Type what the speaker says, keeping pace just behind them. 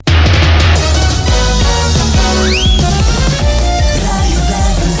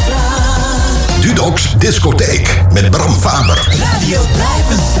Discotheek met Bram Faber. Radio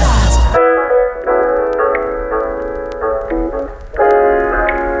Blijvenstraat.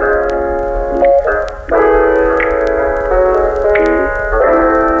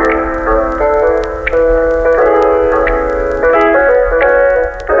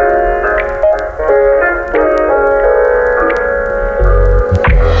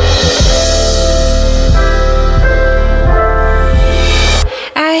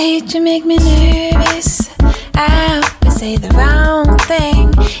 You make me nervous. I always say the wrong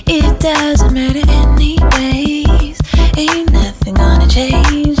thing. It doesn't matter anyways. Ain't nothing gonna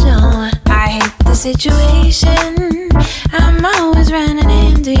change, no. I hate the situation. I'm always running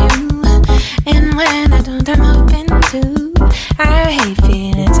into you. And when I don't, I'm open to. I hate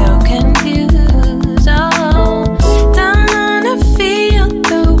feeling so confused. Oh, don't wanna feel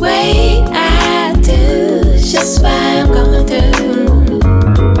the way I do. It's just what I'm going through.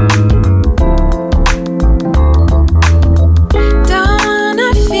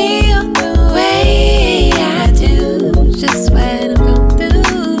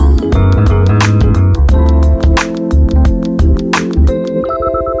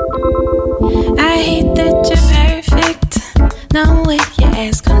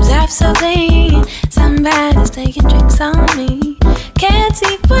 So clean, somebody's taking drinks on me. Can't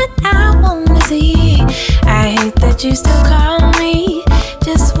see what I wanna see. I hate that you still call me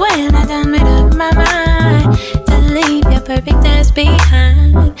just when I done made up my mind to leave your perfect ass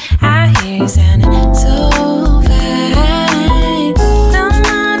behind. I hear you sounding so fine. Don't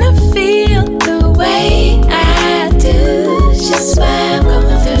wanna feel the way I do. It's just what I'm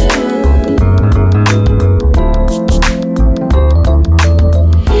going through.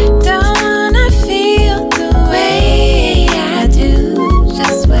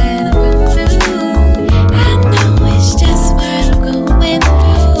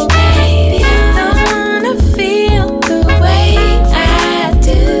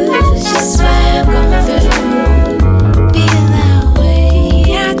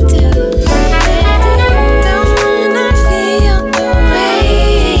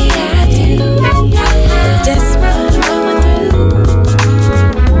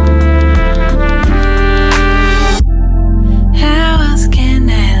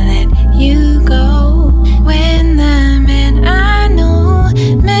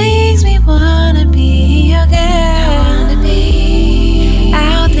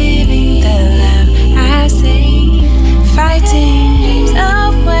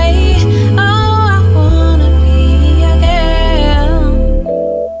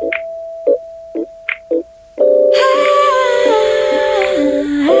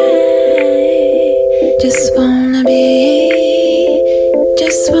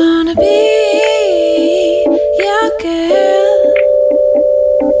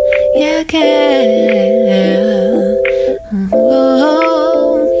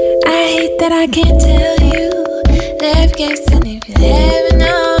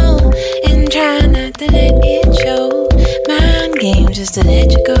 Just to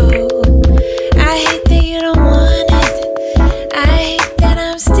let you go. I hate that you don't want it. I hate that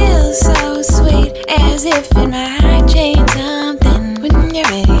I'm still so sweet, as if it might change something. When you're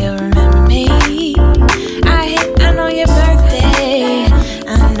ready, you'll remember me.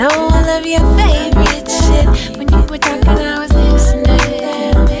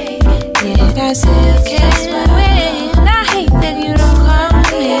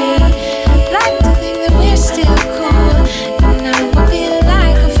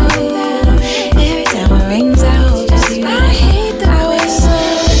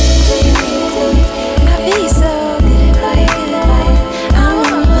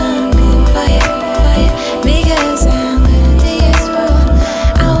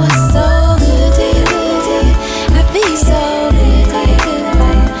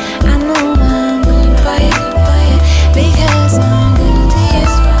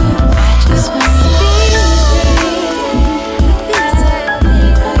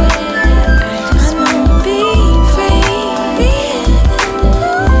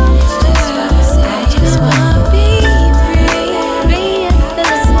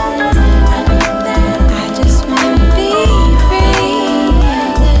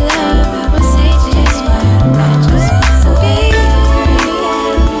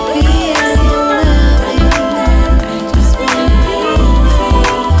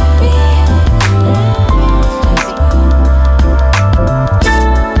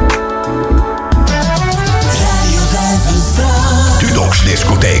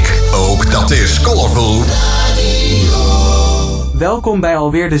 Welkom bij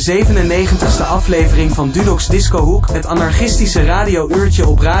alweer de 97e aflevering van Dudok'S Hoek, het anarchistische radio-uurtje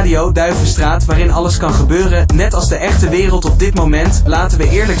op Radio Duivenstraat waarin alles kan gebeuren, net als de echte wereld op dit moment. Laten we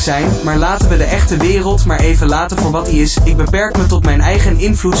eerlijk zijn, maar laten we de echte wereld maar even laten voor wat die is. Ik beperk me tot mijn eigen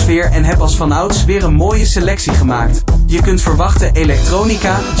invloedssfeer en heb als vanouds weer een mooie selectie gemaakt. Je kunt verwachten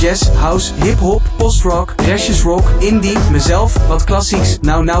elektronica, jazz, house, hip-hop, post-rock, rashesrock, indie, mezelf, wat klassieks,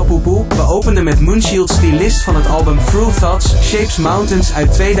 nou poepoe. We openden met Moonshield's die list van het album Through Thoughts, Shapes Mountains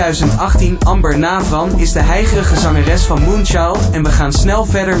uit 2018. Amber Navran is de heigerige zangeres van Moonchild en we gaan snel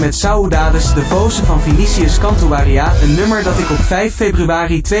verder met Saudades, de voce van Vinicius Cantuaria, een nummer dat ik op 5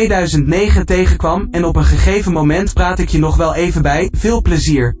 februari 2009 tegenkwam en op een gegeven moment praat ik je nog wel even bij. Veel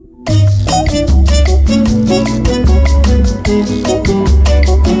plezier.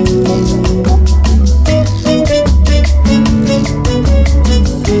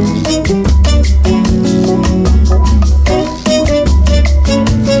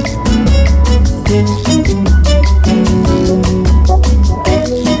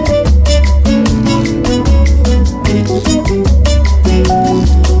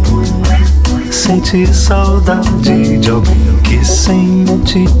 Sente saudade de alguém que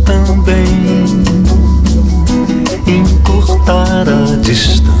sente também. Encurtar a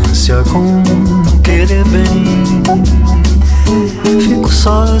distância com querer bem. Fico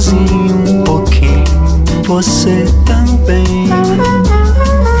sozinho um pouquinho, você também.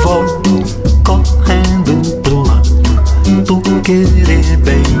 Volto correndo pro lado do querer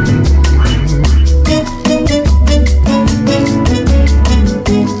bem.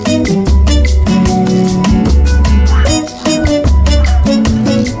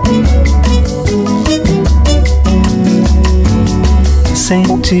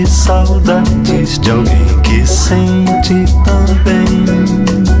 Sente saudades de alguém que sente também.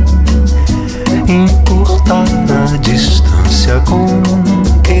 Encurtar a distância com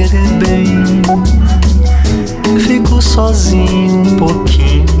querer bem. Fico sozinho um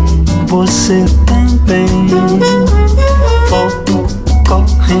pouquinho, você também. Volto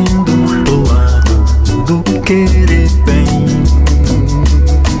correndo pro lado do querer bem.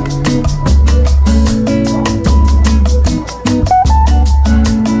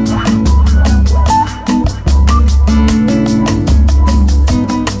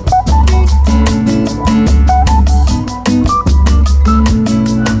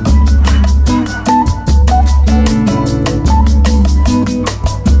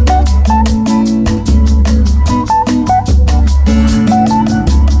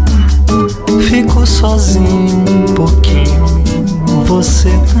 Sozinho um pouquinho, você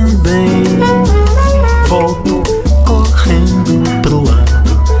também. Volto correndo pro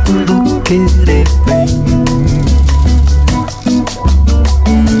lado do querer bem.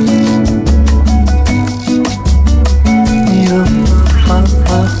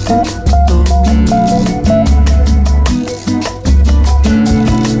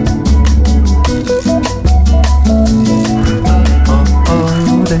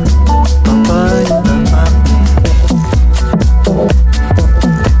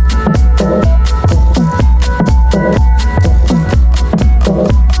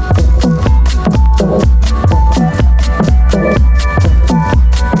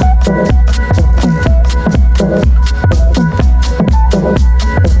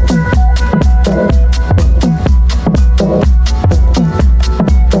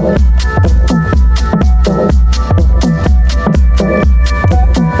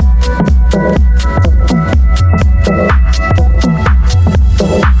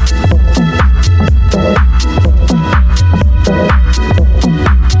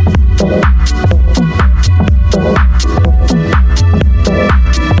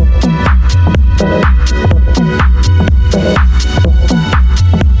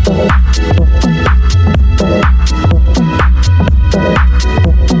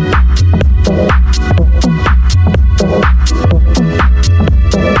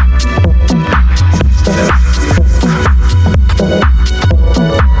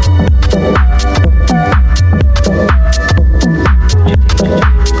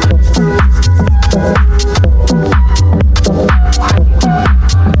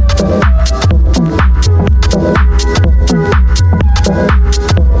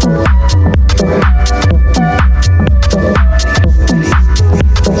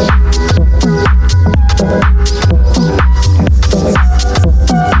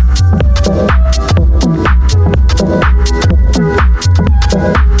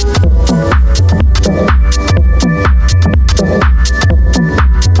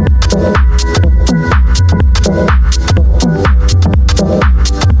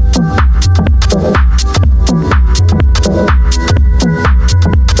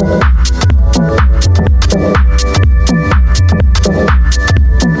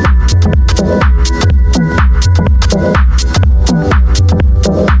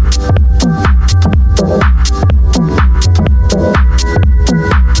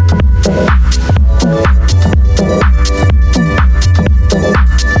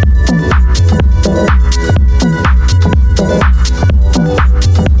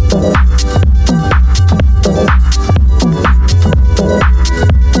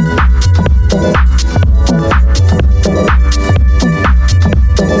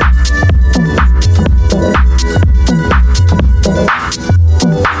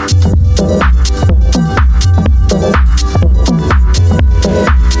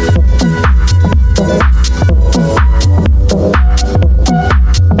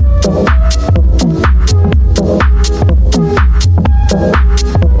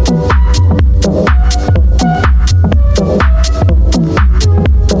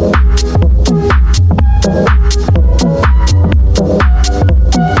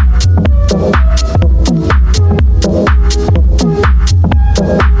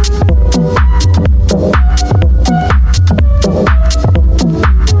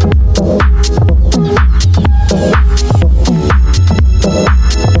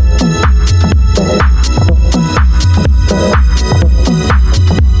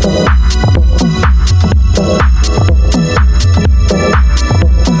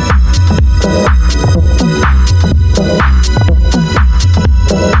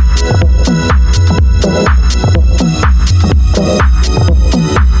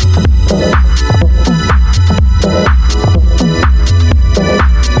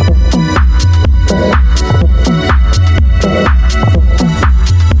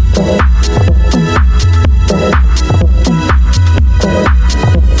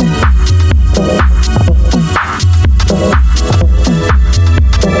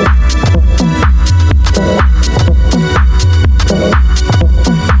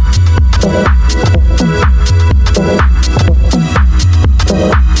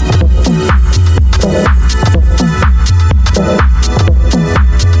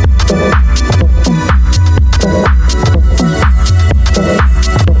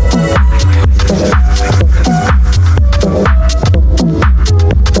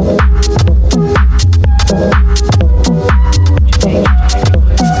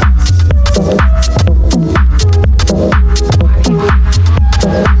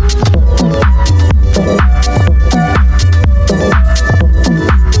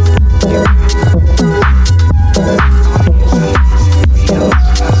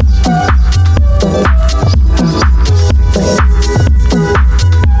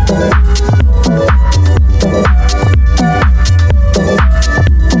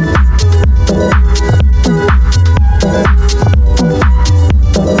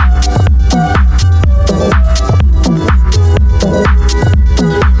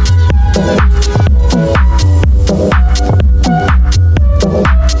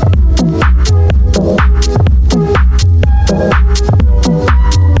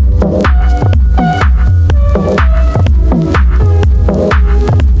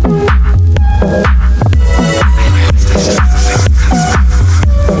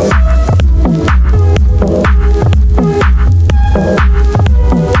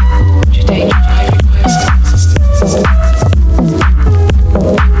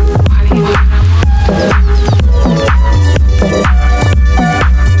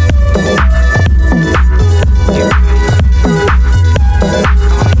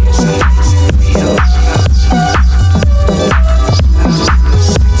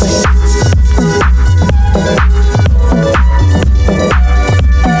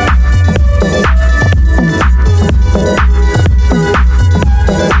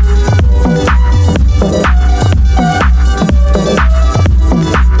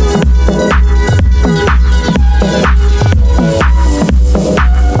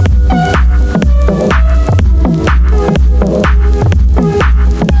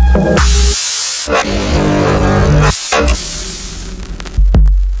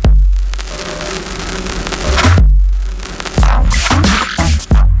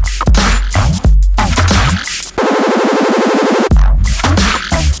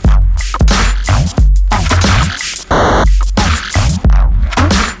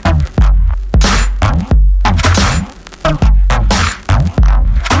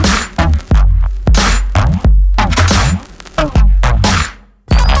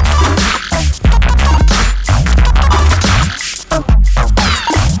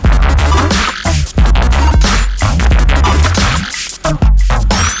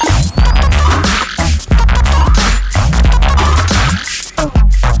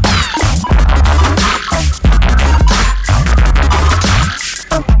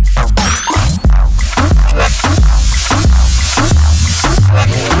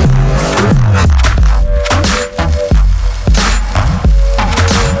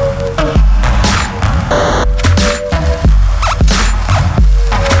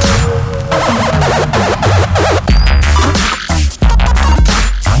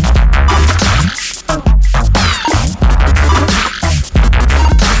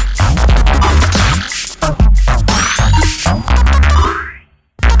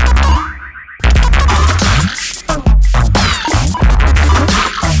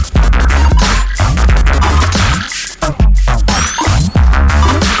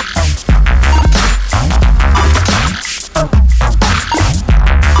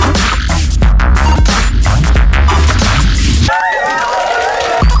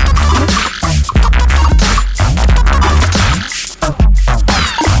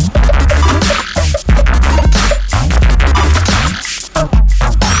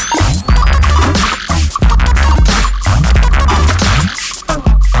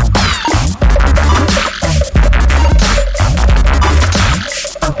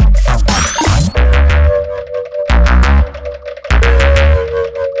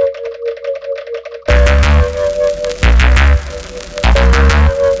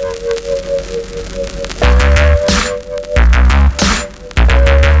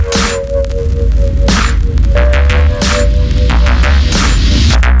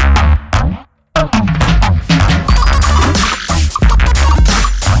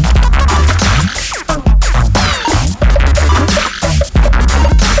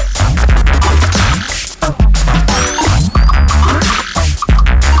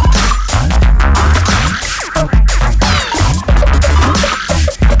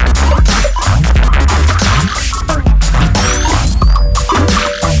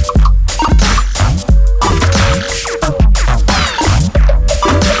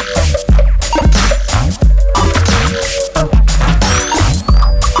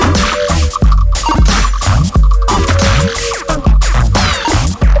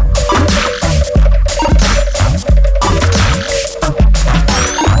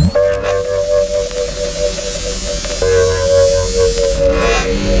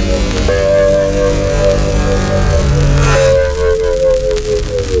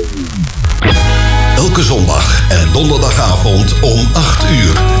 Elke zondag en donderdagavond om 8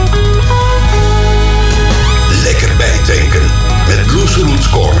 uur. Lekker bijtanken met Blues Roots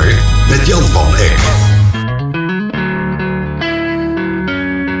Corner met Jan van Eck.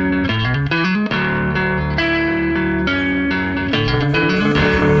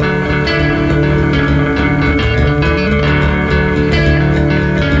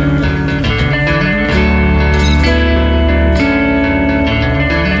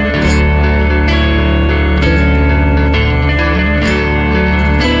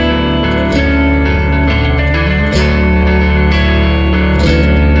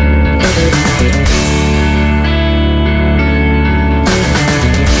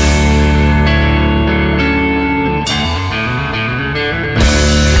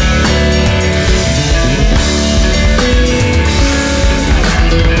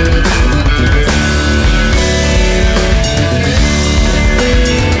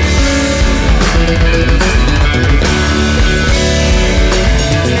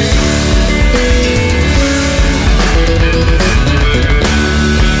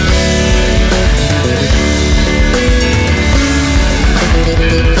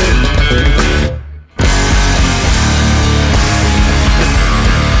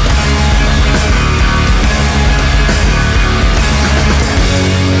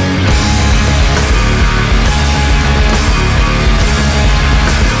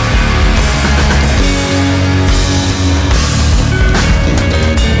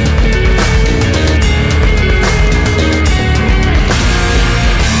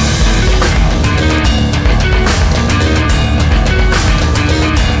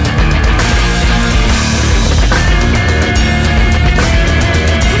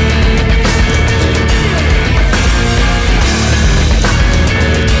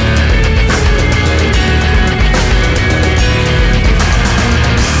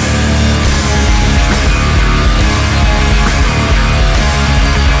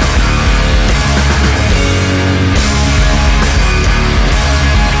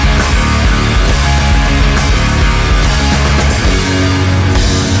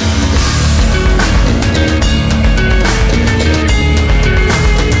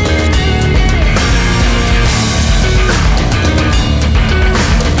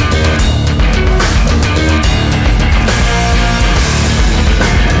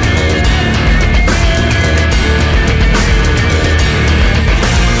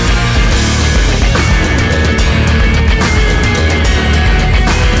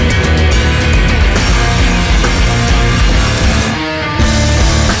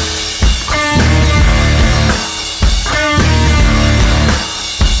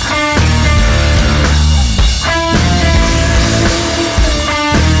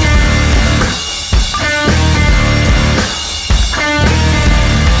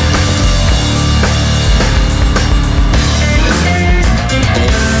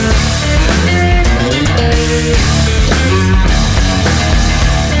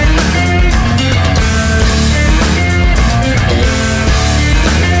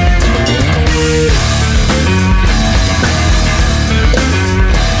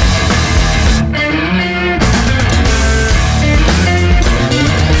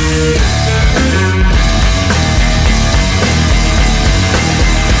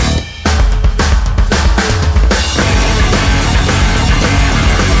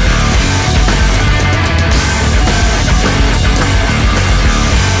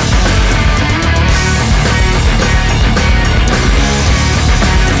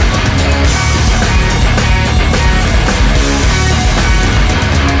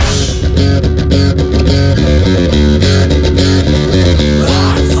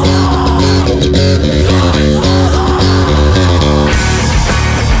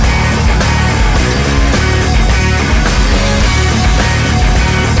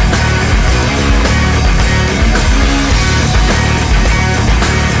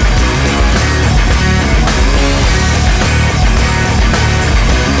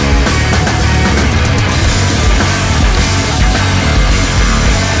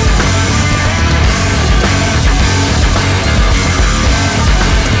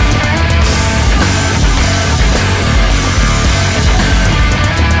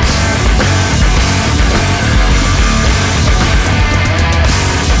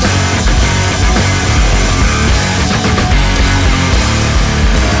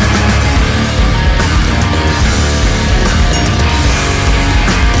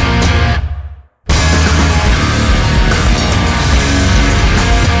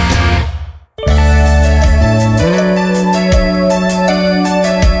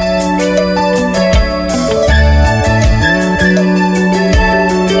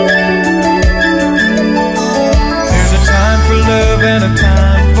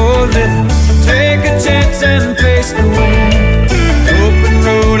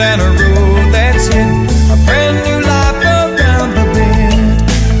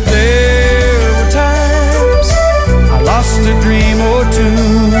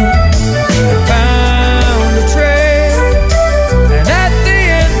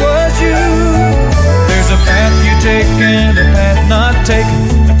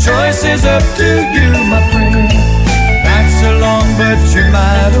 This is up to you, my friend. Not so long, but you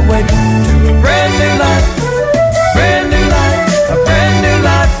might awake to a brand new life, brand new life, a brand new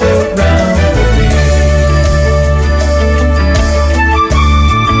life around the bend.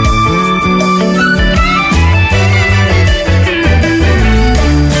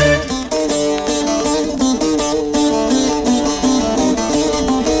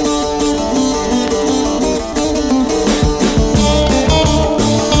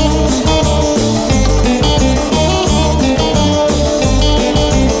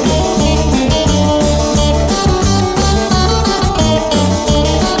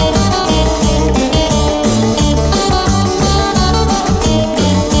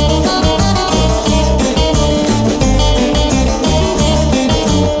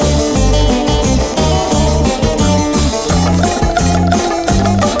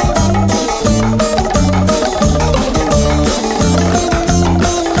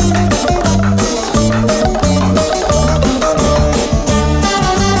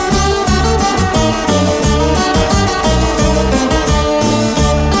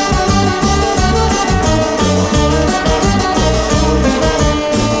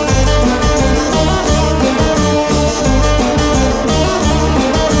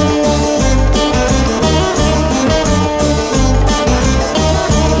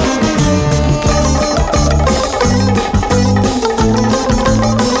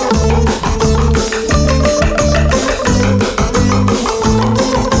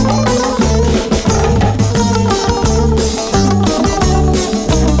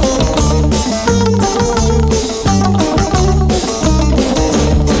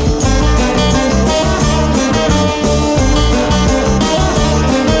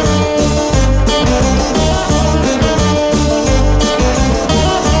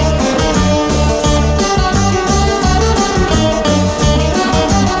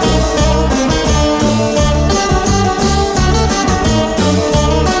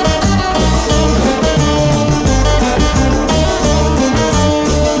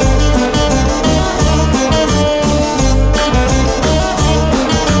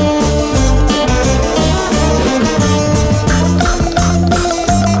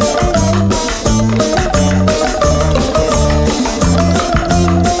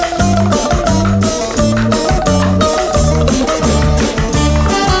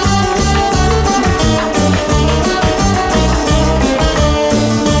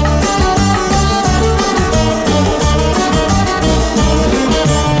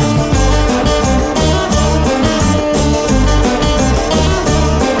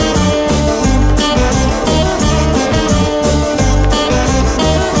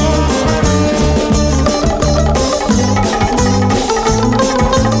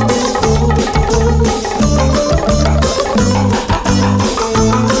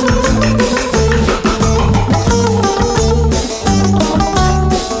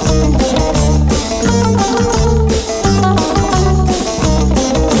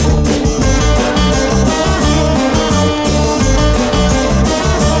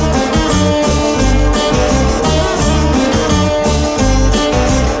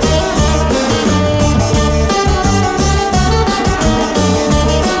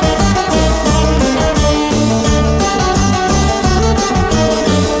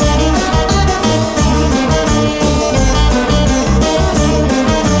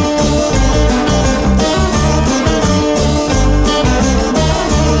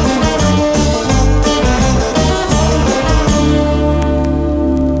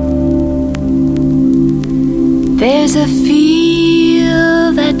 There's a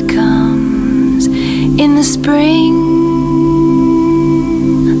feel that comes in the spring,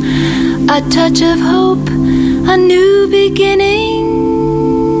 a touch of hope, a new beginning.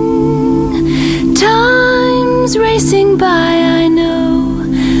 Time's racing by, I know,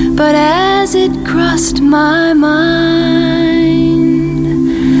 but as it crossed my mind,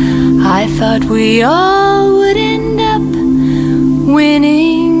 I thought we all would end up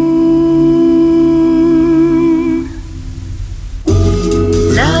winning.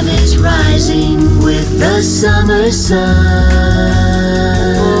 Love is rising with the summer sun,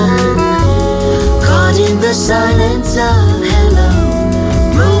 caught in the silence of hello,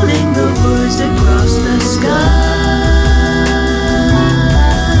 rolling the words across the sky.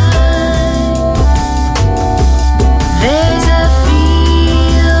 There's a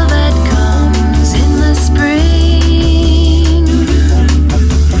feel that comes in the spring,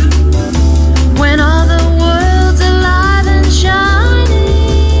 when all the world's alive and shining.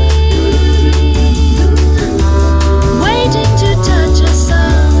 Wait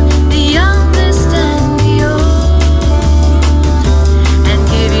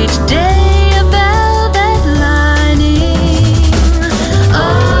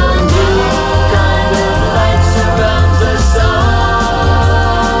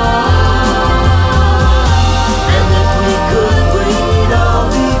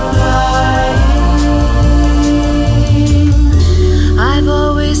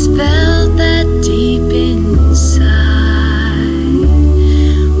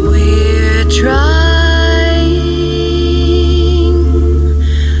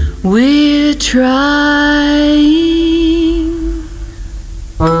We're trying.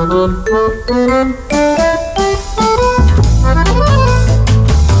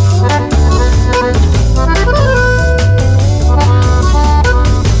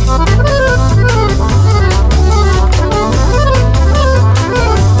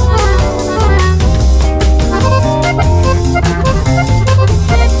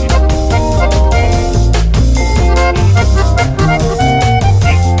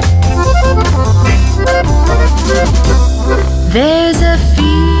 There's a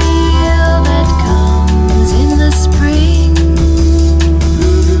feel that comes in the spring,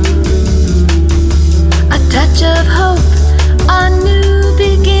 a touch of hope, a new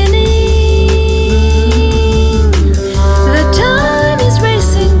beginning. The time is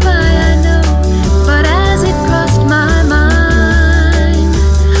racing by, I know, but as it crossed my mind,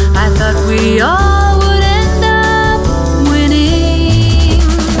 I thought we all would end up winning.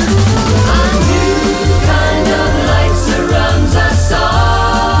 A new kind of light surrounds us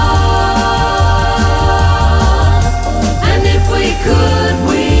all, and if we could,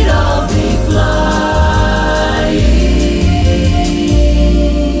 we'd all be flying.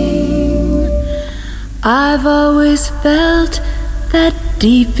 I've always felt that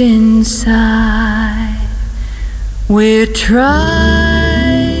deep inside we're trying.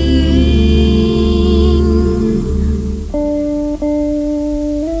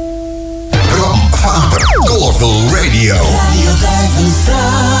 Bram, Faber, Colorful Radio. Radio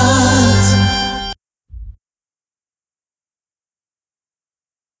Duivenstraat.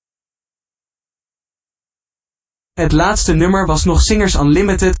 Het laatste nummer was nog Singers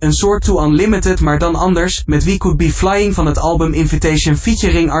Unlimited, een soort To Unlimited maar dan anders, met We Could Be Flying van het album Invitation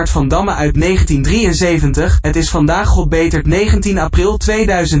featuring Art van Damme uit 1973. Het is vandaag godbeterd 19 april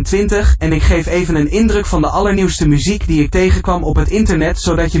 2020 en ik geef even een indruk van de allernieuwste muziek die ik tegenkwam op het internet,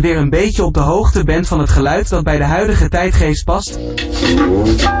 zodat je weer een beetje op de hoogte bent van het geluid dat bij de huidige tijdgeest past.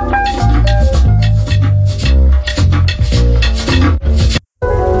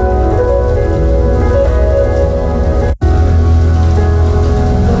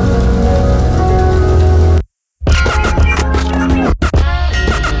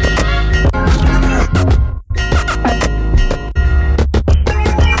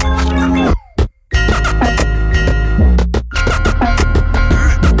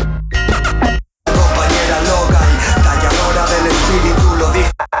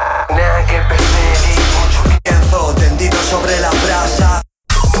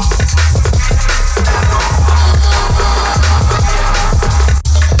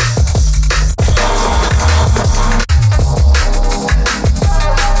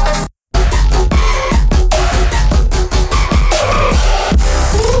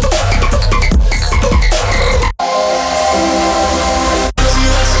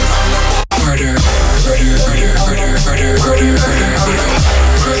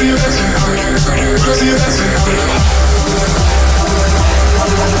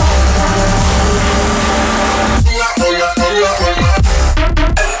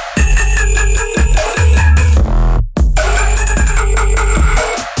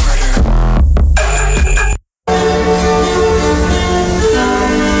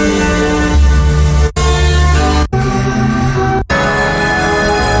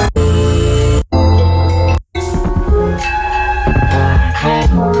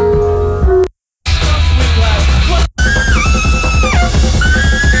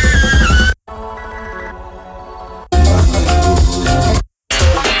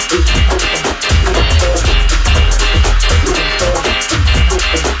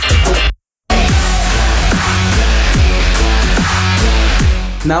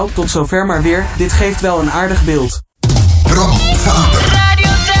 Nou, tot zover maar weer. Dit geeft wel een aardig beeld. Bram, Faber.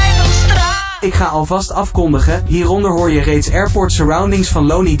 Ik ga alvast afkondigen. Hieronder hoor je reeds Airport Surroundings van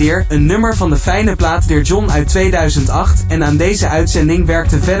Lonely Deer, een nummer van de fijne plaat Dear John uit 2008. En aan deze uitzending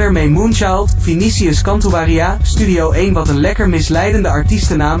werkte verder mee Moonchild, Vinicius Cantuaria, Studio 1 wat een lekker misleidende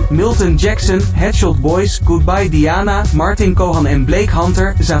artiestennaam, Milton Jackson, Headshot Boys, Goodbye Diana, Martin Cohan en Blake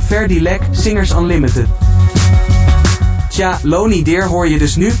Hunter, Zafer Dilek, Singers Unlimited. Tja, Lonely Deer hoor je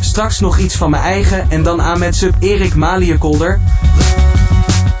dus nu, straks nog iets van mijn eigen en dan aan met sub Erik Maliekolder,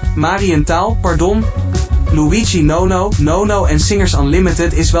 Marientaal, pardon, Luigi Nono en Singers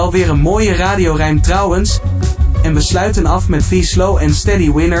Unlimited is wel weer een mooie radiorijm trouwens. En we sluiten af met The Slow and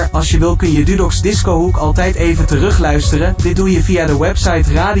Steady Winner. Als je wil kun je Dudok'S Discohoek altijd even terugluisteren. Dit doe je via de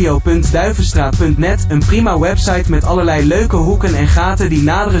website radio.duivenstraat.net. Een prima website met allerlei leuke hoeken en gaten die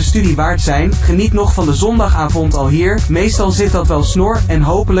nadere studie waard zijn. Geniet nog van de zondagavond al hier. Meestal zit dat wel snor en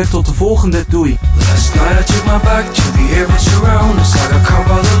hopelijk tot de volgende. Doei.